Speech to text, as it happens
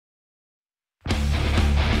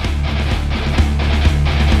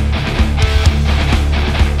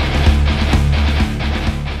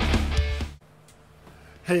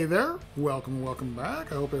Hey there, welcome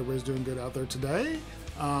back. I hope everybody's doing good out there today.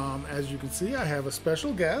 As you can see, I have a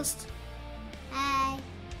special guest. Hi.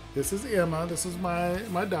 This is Emma. This is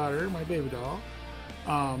my daughter, my baby doll.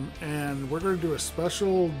 And we're going to do a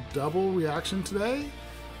special double reaction today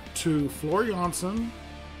to Floor Jansen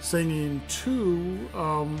singing two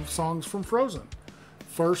songs from Frozen.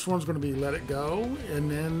 First one's going to be Let It Go, and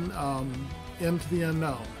then Into the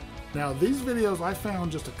Unknown. Now, these videos I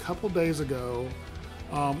found just a couple days ago,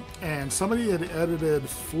 and somebody had edited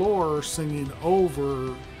Floor singing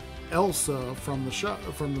over Elsa from the show,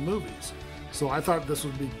 from the movies. So I thought this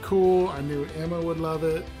would be cool. I knew Emma would love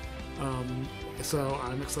it. So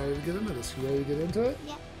I'm excited to get into this. You ready to get into it?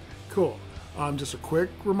 Yeah. Cool. Just a quick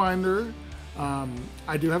reminder,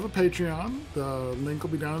 I do have a Patreon. The link will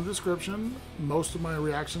be down in the description. Most of my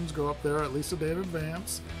reactions go up there at least a day in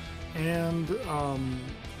advance. And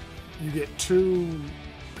you get 2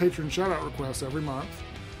 patron shout-out requests every month.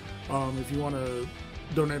 If you want to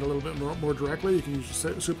donate a little bit more directly, you can use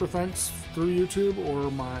your super thanks through YouTube, or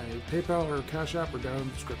my PayPal or Cash App are down in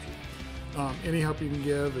the description. Any help you can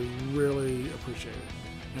give, I really appreciate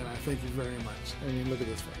it. And I thank you very much. I mean, look at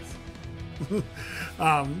this face.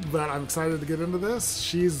 But I'm excited to get into this.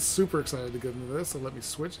 She's super excited to get into this, so let me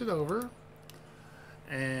switch it over.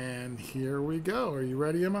 And here we go. Are you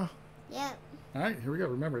ready, Emma? Yep. All right, here we go.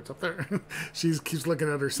 Remember, it's up there. She keeps looking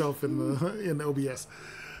at herself in the OBS.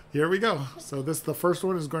 Here we go. So the first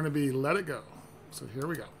one is going to be Let It Go. So here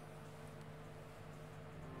we go.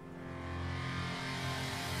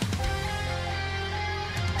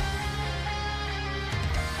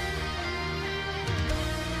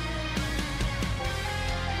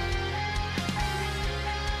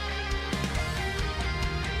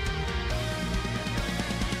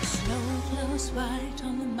 White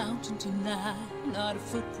on the mountain tonight, not a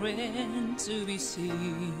footprint to be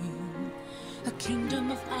seen. A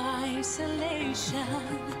kingdom of isolation,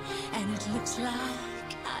 and it looks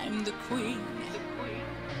like I'm the queen.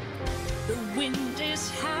 The wind is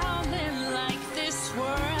howling like this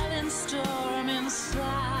whirling storm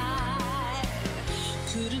inside.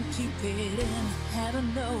 Couldn't keep it in,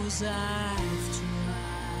 heaven knows I've tried.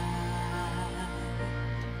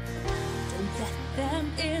 Don't let them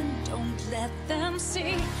in, don't let them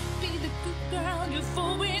see. Be the good girl you've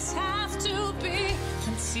always have to be.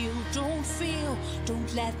 Conceal, don't feel,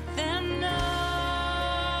 don't let them know.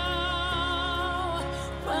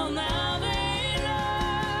 Well, now they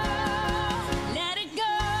know. Let it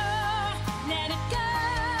go,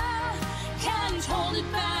 can't hold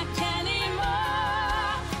it back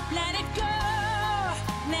anymore. Let it go,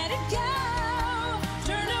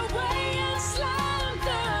 turn away and slam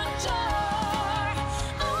the door.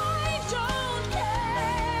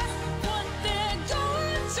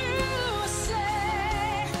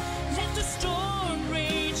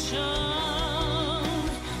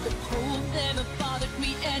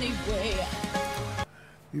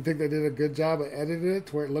 You think they did a good job of editing it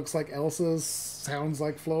to where it looks like Elsa's sounds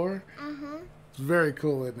like Floor? Uh-huh. It's very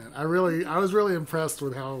cool, isn't it? I was really impressed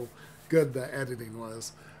with how good the editing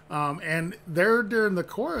was. And there during the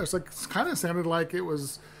chorus, like, it kind of sounded like it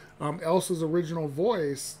was Elsa's original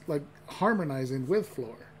voice, like harmonizing with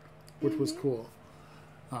Floor, which was cool.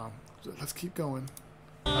 So let's keep going.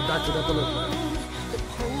 I backed it up a little bit. The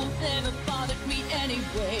cold never bothered me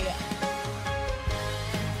anyway.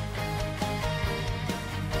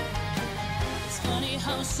 Funny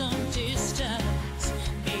how some distance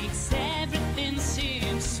makes everything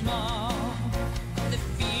seem small. The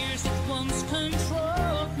fears that once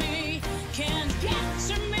controlled me can't get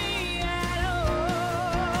to me at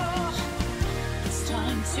all. It's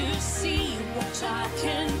time to see what I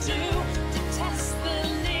can do to test the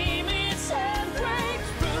limits and break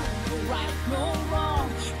through. No right, no wrong,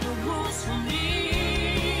 no rules for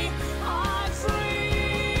me. I'm free.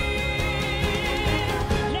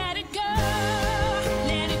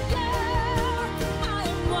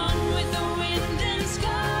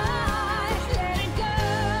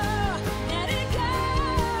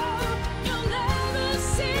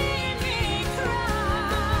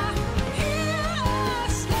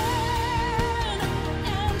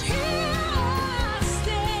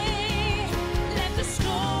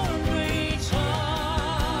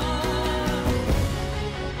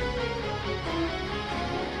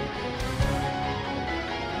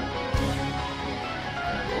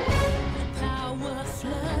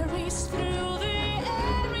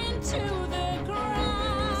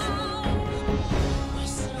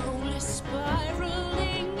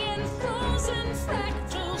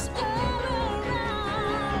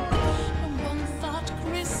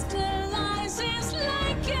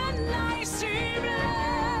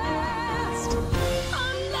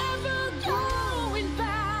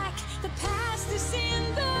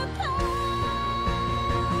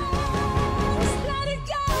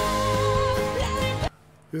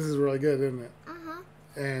 really good, isn't it?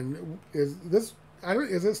 And is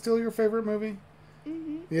it still your favorite movie?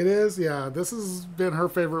 It is. Yeah, this has been her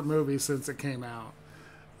favorite movie since it came out.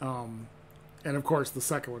 And of course, the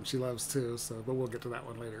second one she loves too. So, but we'll get to that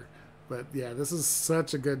one later. But yeah, this is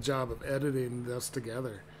such a good job of editing this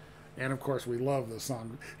together. And of course, we love this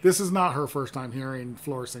song. This is not her first time hearing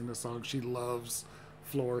Floor sing this song. She loves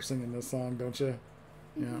Floor singing this song, don't you?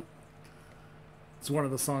 Yeah. It's one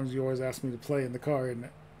of the songs you always ask me to play in the car, isn't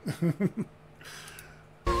it?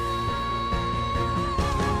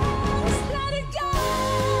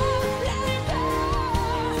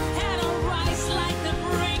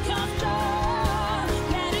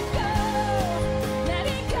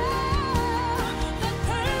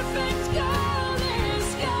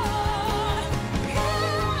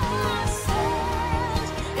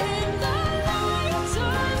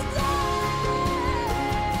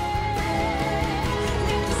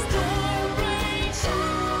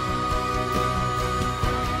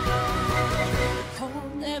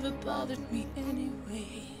 Me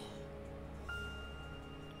anyway.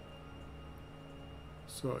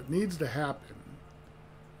 So what needs to happen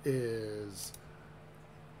is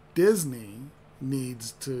Disney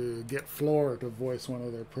needs to get Floor to voice one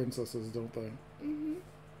of their princesses, don't they?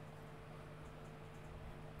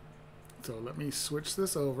 So let me switch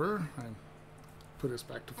this over. I put this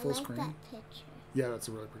back to full screen. That picture. Yeah, that's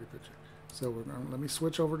a really pretty picture. So let me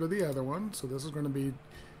switch over to the other one. So this is going to be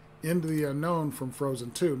Into the Unknown from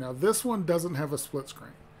Frozen 2. Now this one doesn't have a split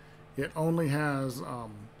screen. It only has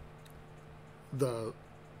the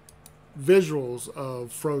visuals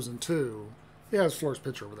of Frozen 2. It has Floor's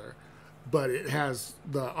picture over there. But it has,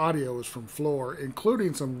 the audio is from Floor,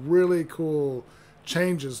 including some really cool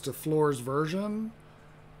changes to Floor's version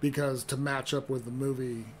because to match up with the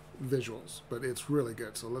movie visuals. But it's really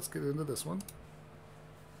good. So let's get into this one.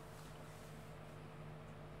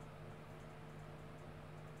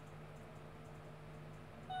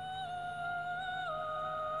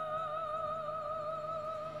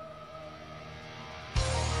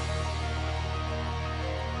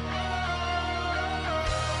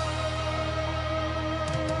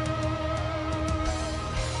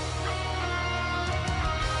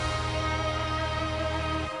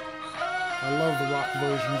 I love the rock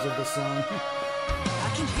versions of the song. I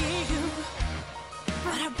can hear you,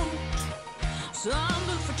 but I won't. Some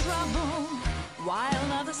look for trouble,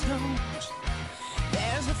 while others don't.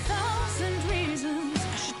 There's 1,000 reasons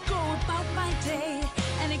I should go about my day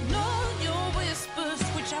and ignore your whispers,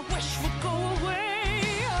 which I wish would go away.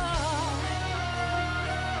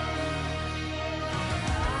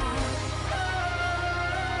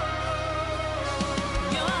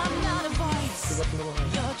 You're not a voice.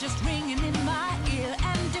 You're just ringing in my ear,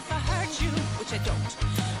 and if I hurt you, which I don't,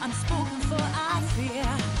 I'm spoken for, I fear.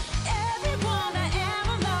 Everyone I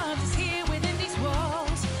ever loved is here within these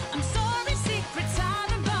walls. I'm sorry, secrets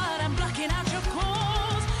hiding, but I'm blocking out your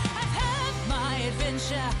calls. I've had my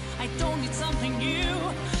adventure, I don't need something new.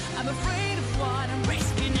 I'm afraid of what I'm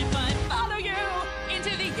risking if I follow you into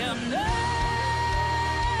the unknown.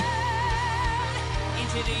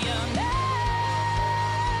 Into the unknown.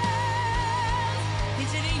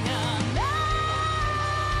 Into the unknown.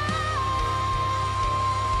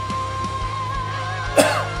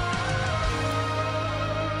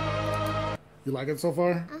 You like it so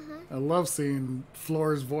far? I love seeing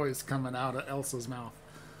Floor's voice coming out of Elsa's mouth.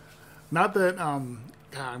 Not that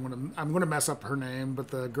God, I'm gonna mess up her name, but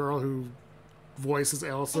the girl who voices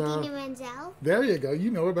Elsa. Idina Menzel. There you go.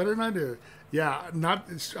 You know it better than I do. Yeah,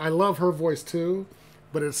 I love her voice too,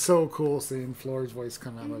 but it's so cool seeing Floor's voice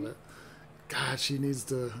come out of it. God, she needs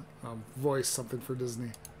to voice something for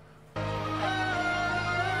Disney.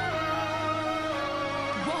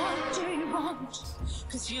 What do you want?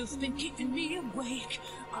 'Cause you've been keeping me awake.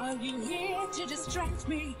 Are you here to distract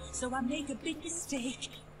me so I make a big mistake?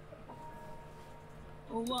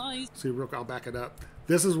 Why? See, I'll back it up.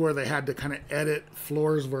 This is where they had to kind of edit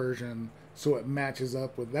Floor's version so it matches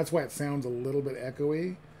up with. That's why it sounds a little bit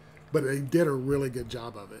echoey, but they did a really good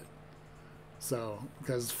job of it. So,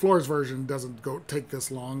 because Floor's version doesn't take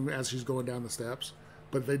this long as she's going down the steps,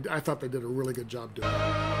 but I thought they did a really good job doing it.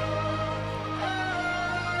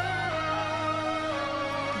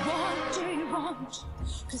 What do you want?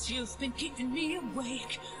 'Cause you've been keeping me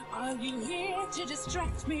awake. Are you here to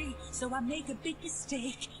distract me so I make a big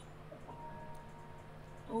mistake?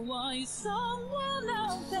 Why someone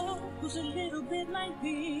out there who's a little bit like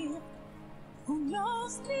me, who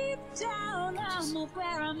knows deep down I'm not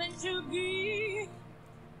where I'm meant to be.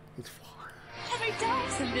 It's Floor. Every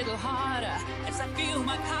day's a little harder as I feel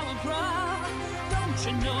my power grow. Don't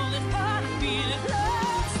you know that part of me that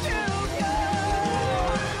loves to go?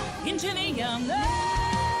 into the unknown,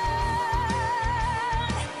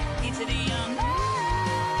 into the unknown,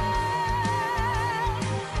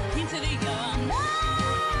 into the unknown.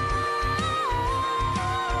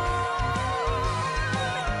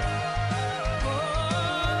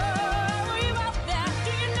 Oh, you out there?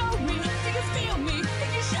 Do you know me? Do you feel me? Can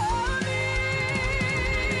you show me?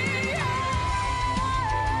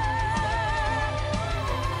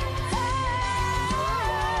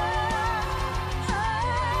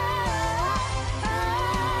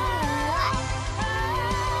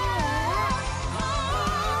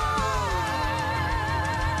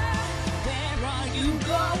 Where are you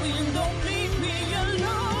going? Don't leave me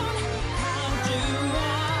alone. How do I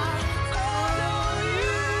follow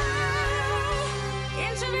you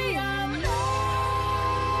into the unknown?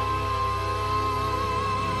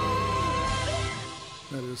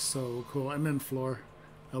 That is so cool. And then Floor.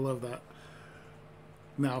 I love that.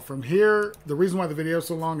 Now from here, the reason why the video is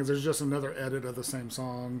so long is there's just another edit of the same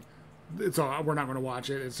song. It's all, we're not going to watch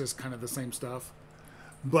it. It's just kind of the same stuff.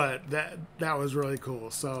 But that was really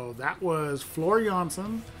cool. So that was Floor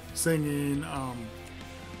Jansen singing.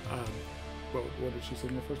 What did she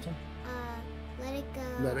sing the first time? Let It Go.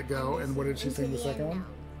 Let It Go. And what did she sing the second one?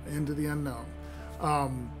 Unknown. Into the Unknown.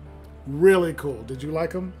 Really cool. Did you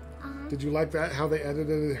like them? Did you like that? How they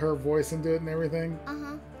edited her voice into it and everything?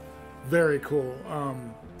 Very cool.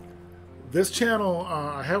 This channel,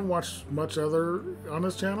 I haven't watched much other on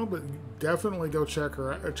this channel, but definitely go check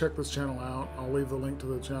this channel out. I'll leave the link to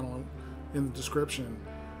the channel in the description.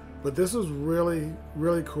 But this is really,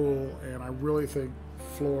 really cool, and I really think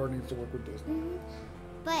Floor needs to work with Disney.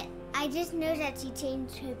 But I just know that she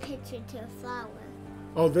changed her picture to a flower.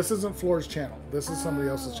 Oh, this isn't Floor's channel. This is somebody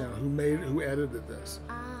else's channel who edited this.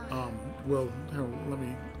 Well, let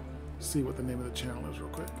me see what the name of the channel is real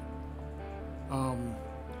quick.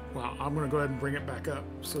 Wow, I'm going to go ahead and bring it back up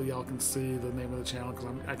so y'all can see the name of the channel because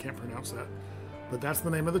I can't pronounce that. But that's the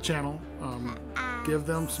name of the channel. Give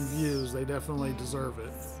them some views. They definitely deserve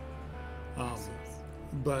it.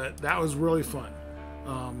 But that was really fun.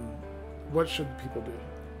 What should people do?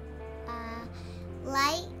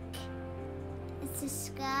 Like,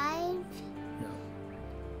 subscribe,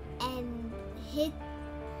 and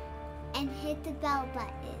hit the bell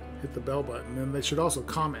button. Hit the bell button, and they should also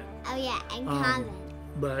comment. Oh yeah, and comment.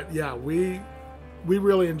 But yeah, we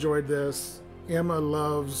really enjoyed this. Emma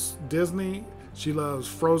loves Disney. She loves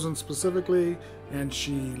Frozen specifically, and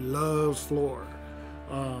she loves Floor.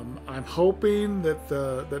 I'm hoping that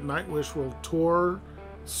that Nightwish will tour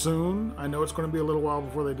soon. I know it's going to be a little while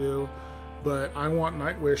before they do, but I want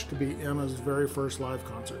Nightwish to be Emma's very first live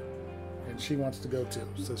concert, and she wants to go too,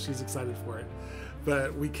 so she's excited for it.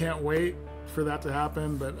 But we can't wait for that to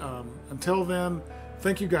happen. But until then,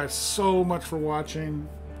 thank you guys so much for watching.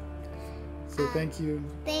 So thank you.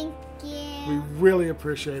 Thank you. We really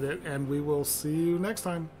appreciate it, and we will see you next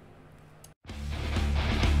time.